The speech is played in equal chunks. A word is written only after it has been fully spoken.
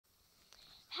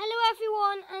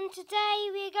everyone, and today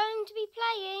we're going to be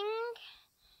playing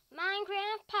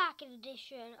Minecraft Pocket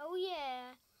Edition. Oh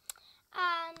yeah.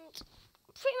 And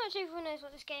pretty much everyone knows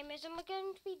what this game is, and we're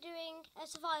going to be doing a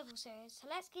survival series.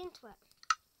 So let's get into it.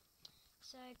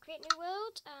 So create new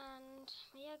world, and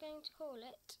we are going to call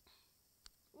it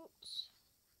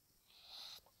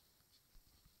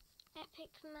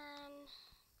Epic Man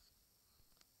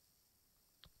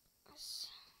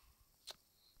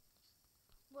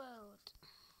World.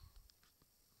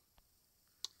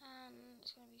 And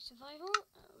it's going to be survival.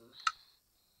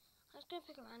 I was going to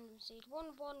pick a random seed.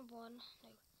 111.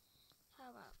 No.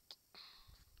 How about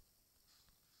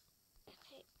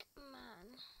Epic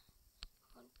Man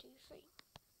 1, 2, 3.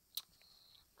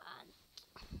 And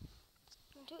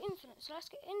I'm do infinite. So let's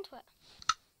get into it.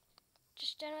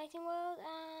 Just generating world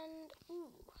and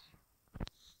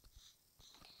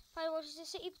by the way, this is the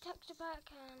city texture pack,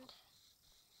 and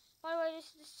by the way,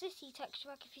 this is the city texture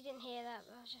pack. If you didn't hear that,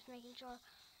 I was just making sure.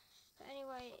 But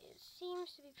anyway, it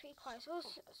seems to be pretty quiet. So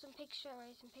some pigs straight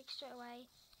away,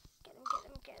 Get them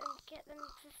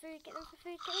for food, get them for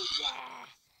food, yeah!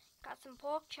 Got some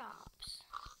pork chops.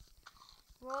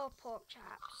 Raw pork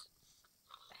chops.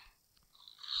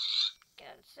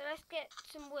 Good, so let's get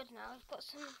some wood now. We've got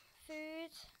some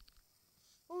food.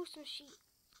 Oh, some sheep.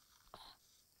 Oh,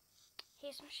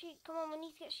 here's some sheep. Come on, we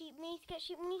need to get sheep,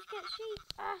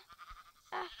 yeah!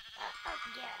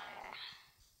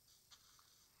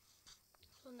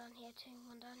 One down here too,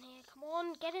 one down here. Come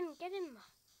on, get him!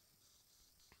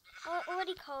 Oh,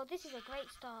 already cold. This is a great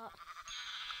start.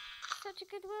 Such a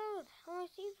good world. Oh, I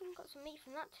see we've got some meat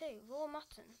from that too. Raw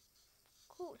mutton.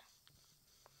 Cool.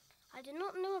 I did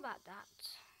not know about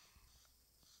that.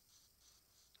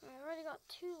 I already got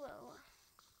 2 wool.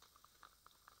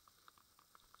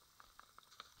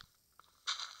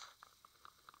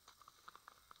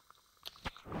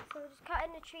 So we're just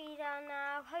cutting the tree down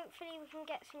now. Hopefully we can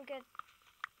get some good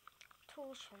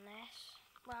tools from this.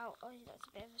 Well, obviously that's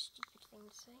a bit of a stupid thing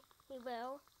to say. We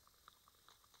will.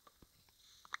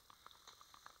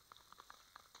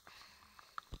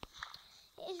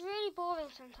 It is really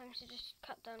boring sometimes to just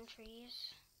cut down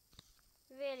trees.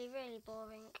 Really, really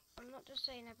boring. I'm not just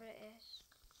saying that, but it is.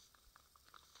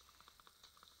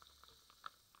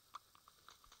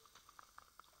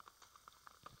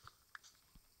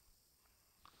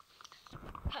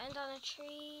 Cutting down a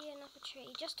tree, another tree,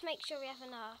 just to make sure we have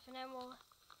enough, and then we'll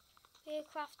do a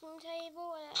crafting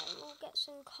table, and then we'll get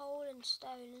some coal and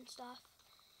stone and stuff,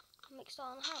 and mix that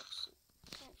on the house.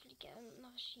 Hopefully get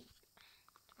another sheep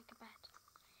to make a bed.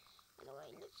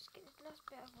 Anyway, let's get this last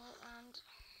bit of wool, and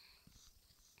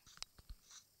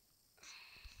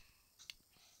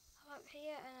up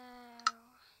here, and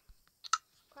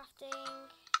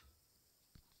crafting.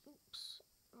 Oops,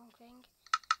 wrong thing.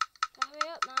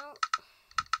 Hurry up now.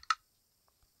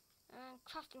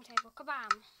 Crafting table,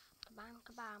 kabam,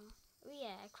 kabam. Oh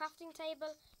yeah, crafting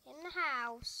table in the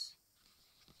house.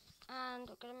 And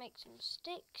we're going to make some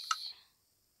sticks.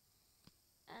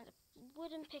 And a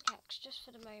wooden pickaxe just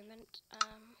for the moment.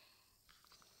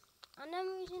 I know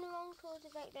I'm using the wrong tools to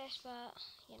make this, but,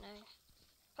 you know.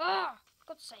 Ah!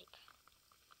 God's sake.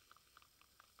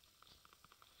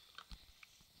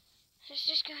 Let's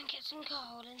just go and get some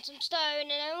coal and some stone,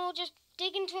 and then we'll just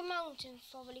dig into a mountain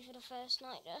probably for the first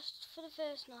night, just for the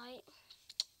first night.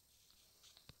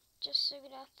 Just so we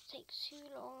don't have to take too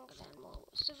long, and then we'll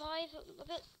survive a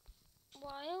bit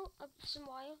some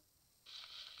while.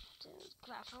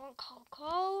 Crap, I want coal.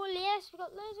 Coal, yes, we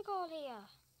got loads of coal here.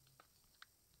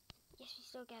 Yes, we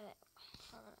still get it.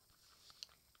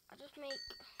 I'll just make...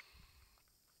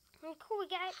 Oh, cool, we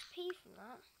get XP from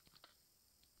that.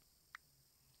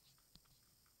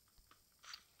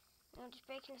 I'm just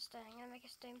breaking a stone. I'm going to make a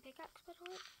stone pickaxe, by the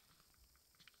way.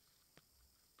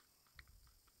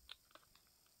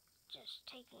 Just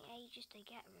taking ages to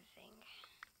get everything.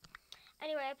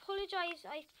 Anyway, I apologise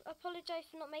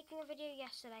for not making a video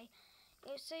yesterday.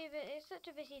 It was such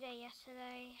a busy day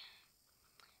yesterday.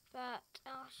 But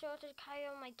I'll sure to carry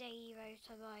on my daily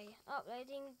rota by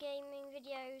uploading gaming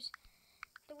videos.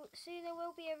 Soon there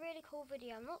will be a really cool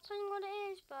video. I'm not telling what it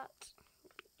is, but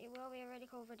it will be a really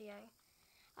cool video.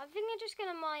 I think I'm just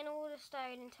going to mine all the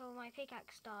stone until my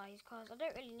pickaxe dies, because I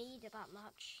don't really need it that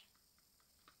much.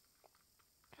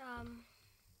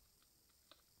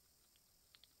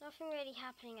 Nothing really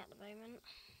happening at the moment.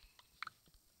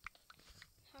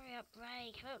 Hurry up,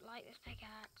 break. I don't like this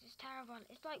pickaxe. It's terrible.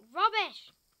 It's like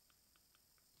rubbish!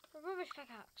 It's a rubbish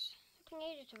pickaxe. It's taking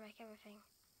ages to break everything.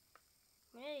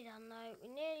 We're nearly done though.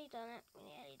 We're nearly done it.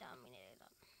 We're nearly done.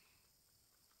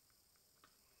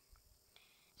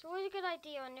 It's always a good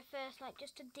idea on your first night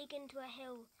just to dig into a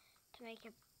hill to make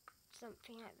a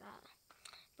something like that,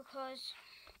 because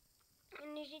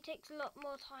it usually takes a lot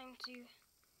more time to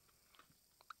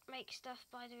make stuff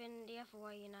by doing the other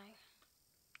way, you know.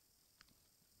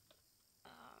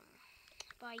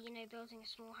 By, you know, building a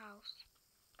small house.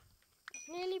 It's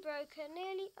nearly broken,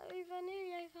 nearly over. And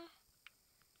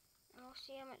we'll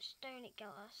see how much stone it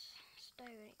got us.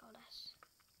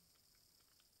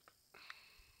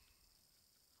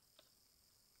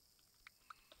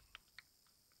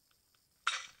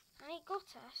 And it got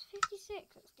us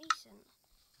 56, that's decent.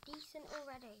 Decent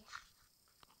already.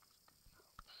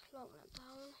 Plonk that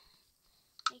down.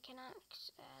 Make an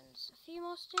axe and a few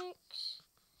more sticks.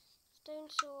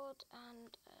 Stone sword and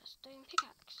a stone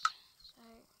pickaxe. So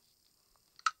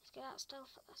let's get that stuff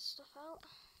out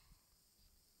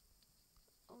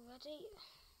already.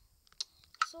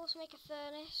 Let's also make a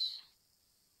furnace.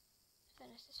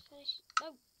 This furnace.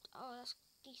 No, oh, that's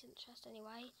decent chest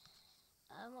anyway.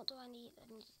 What do I need? I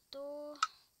need a door,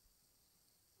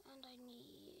 and I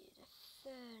need a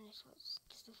furnace. What's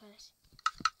this? The furnace.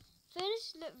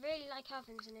 Furnaces look really like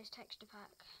ovens in this texture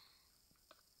pack.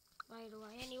 By the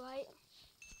way, anyway.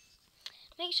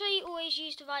 Make sure you always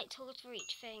use the right tools for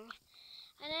each thing.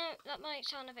 I know that might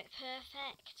sound a bit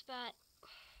perfect, but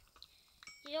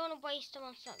you don't want to waste them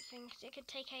on something, because it could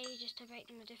take ages to break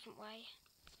them a different way.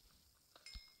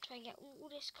 Try and get all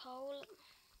this coal.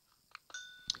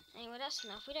 Anyway, that's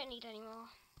enough. We don't need any more.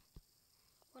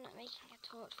 We're not making a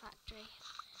torch factory.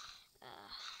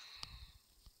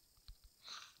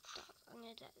 I'm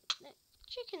gonna let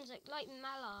chickens look like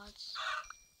mallards.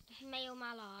 Male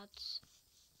mallards.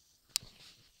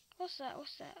 What's that?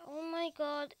 Oh my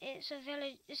god, it's a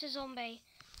village. It's a zombie.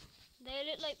 They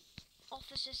look like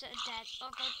officers that are dead.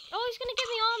 Oh god. Oh, he's gonna give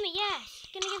me army. Yes,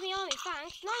 he's gonna give me army.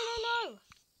 Thanks. No.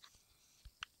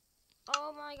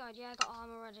 Oh my god, yeah, I got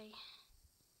armor already.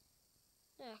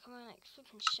 Yeah, come on, like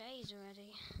flipping shades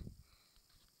already.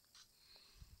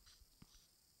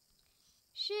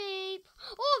 Sheep.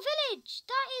 Oh, village.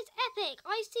 That is epic.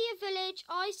 I see a village.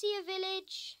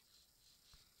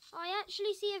 I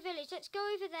actually see a village. Let's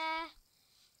go over there.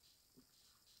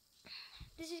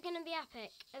 This is going to be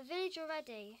epic. A village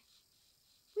already.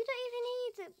 We don't even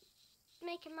need to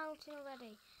make a mountain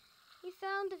already. We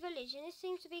found the village and it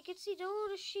seems to be good. See all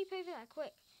the sheep over there.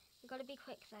 Quick. We've got to be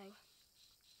quick though.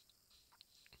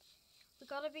 We've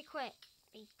got to be quick.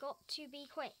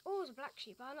 Oh, there's a black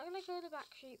sheep. I'm not going to kill the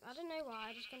black sheep. I don't know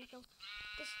why. I'm just going to kill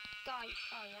this guy.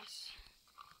 Oh, yes.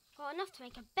 Got enough to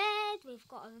make a bed. We've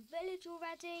got a village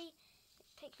already.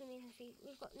 Take me in the feet.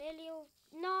 We've got nearly all...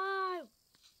 No!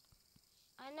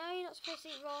 I know you're not supposed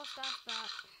to eat raw stuff, but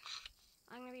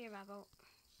I'm going to be a rebel.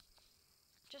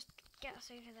 Just get us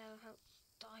over there without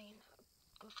dying.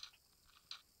 Oh,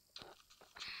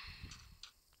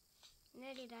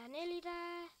 nearly there.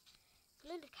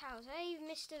 Load of cows. Hey,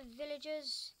 Mr.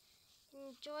 Villagers.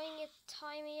 Enjoying your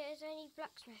time here. Is there any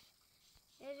blacksmith?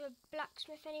 Is there a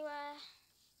blacksmith anywhere?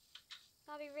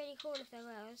 That'd be really cool if there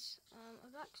was. A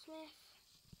blacksmith?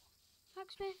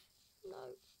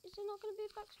 No. Is there not going to be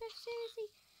a blacksmith? Seriously?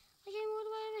 I came all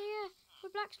the way over here for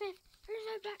a blacksmith. There's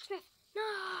no blacksmith.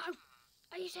 No!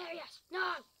 Are you serious?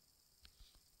 No!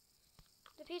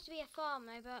 There appears to be a farm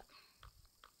though, but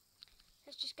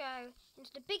let's just go into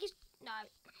the biggest... No.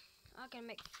 I'm going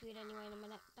to make food anyway in a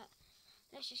minute, but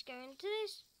let's just go into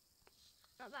this,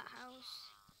 not that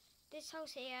house, this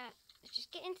house here. Let's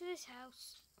just get into this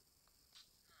house,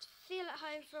 feel at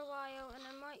home for a while, and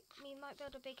we might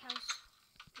build a big house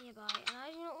nearby. And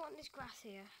I do not want this grass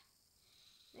here.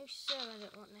 No sir, I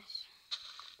don't want this.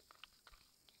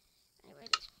 Anyway,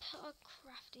 let's put our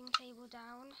crafting table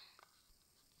down,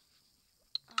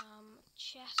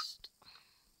 chest,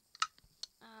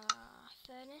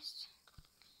 furnace.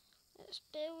 Let's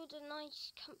build a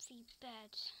nice comfy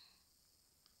bed.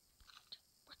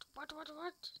 What?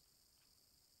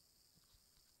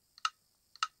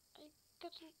 I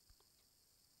got to...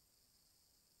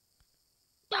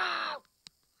 No!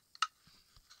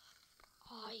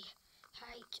 I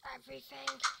hate everything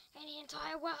in the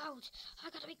entire world. I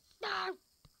gotta be... No!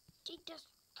 He just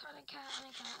can't.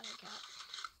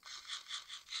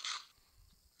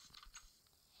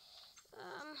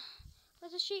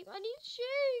 Where's the sheep? I need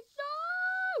sheep!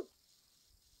 No!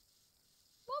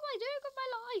 What am I doing with my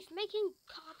life? Making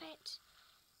carpet.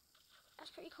 That's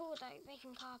pretty cool though,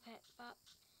 making carpet, but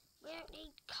we don't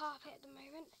need carpet at the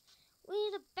moment. We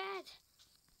need a bed.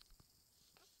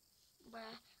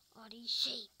 Where are these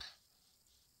sheep?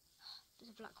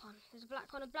 There's a black one. A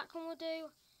black one will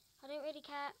do. I don't really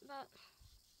care, but...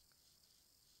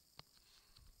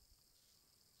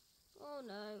 Oh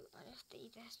no, I have to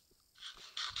eat this.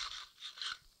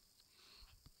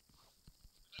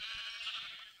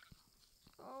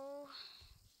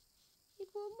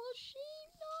 your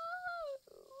sheep. No.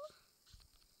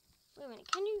 Wait a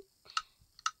minute. Can you?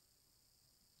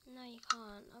 No, you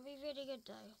can't. I'll be really good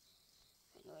though.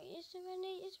 Wait, is there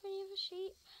any other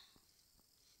sheep?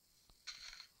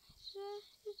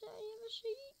 Is there any other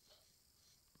sheep?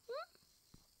 Hmm?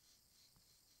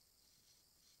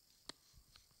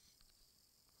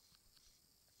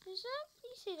 Is there?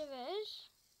 You see there is.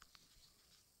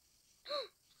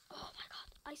 Oh my god!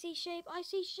 I see sheep. I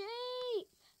see sheep.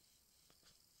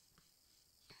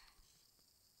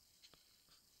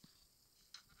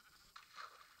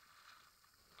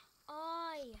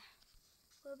 I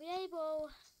will be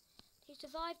able to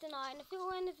survive the night, and I think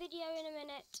we'll end the video in a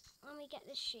minute when we get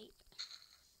this sheep.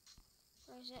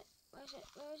 Where is it? Where is it?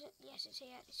 Where is it? Yes, it's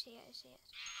here. It's here. It's here.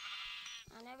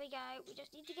 And there we go. We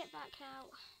just need to get back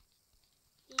now.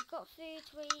 You've got food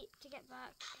to eat to get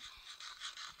back.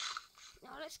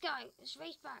 Now let's go. Let's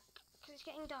race back because it's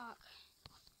getting dark.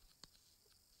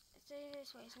 Let's do it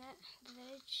this way, isn't it? The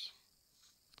village.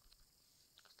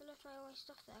 Because I left my own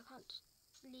stuff there. I can't just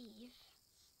leave.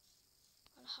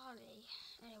 Well, hardly.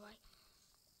 Anyway.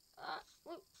 I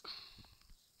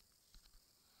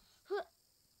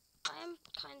am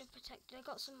kind of protected. I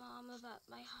got some armor, but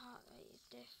my heart rate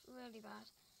is really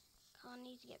bad. Can't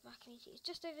need to get back and eat it. It's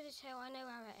just over this hill. I know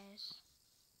where it is.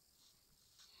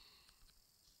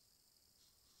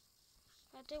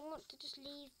 I don't want to just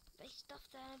leave my stuff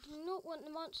there. I do not want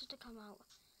the monsters to come out.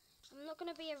 I'm not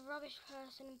going to be a rubbish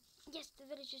person. Yes, the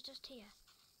village is just here.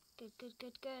 Good, good,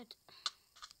 good, good.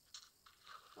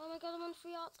 Oh my god, I'm on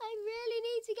 3 hearts. I really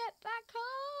need to get back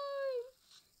home.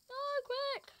 No,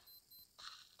 quick.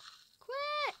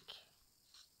 Quick.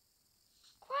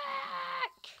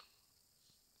 Quick.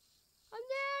 I'm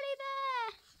nearly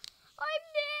there. I'm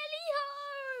nearly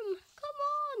home. Come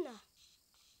on.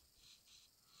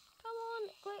 Come on.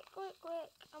 Quick, quick,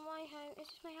 quick. Am I home?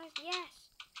 Is this my house? Yes.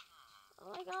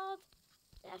 Oh my god.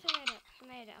 Yes, I made it. I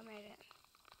made it. I made it.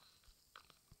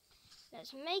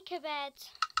 Let's make a bed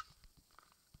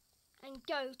and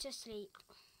go to sleep.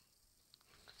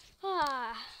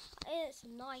 Ah, it's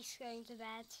nice going to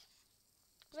bed.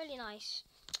 Really nice.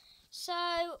 So,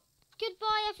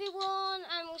 goodbye everyone,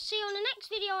 and we'll see you on the next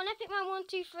video on Epic Man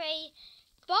 123.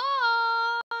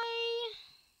 Bye!